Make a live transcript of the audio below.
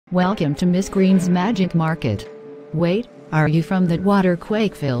Welcome to Miss Green's Magic Market. Wait, are you from that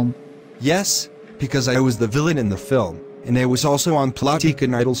Waterquake film? Yes, because I was the villain in the film, and I was also on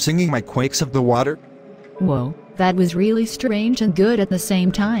Platica Idol singing my Quakes of the Water. Whoa, that was really strange and good at the same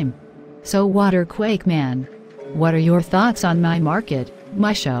time. So Waterquake man, what are your thoughts on my market,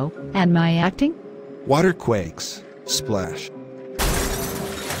 my show, and my acting? Waterquakes, splash.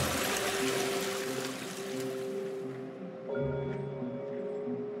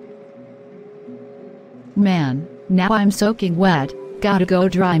 Man, now I'm soaking wet, gotta go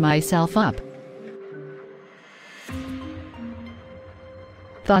dry myself up.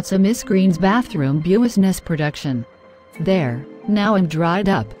 Thoughts of Miss Green's bathroom business production. There, now I'm dried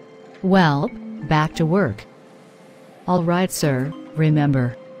up. Well, back to work. Alright sir,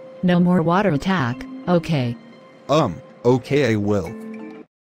 remember. No more water attack, okay? Okay I will.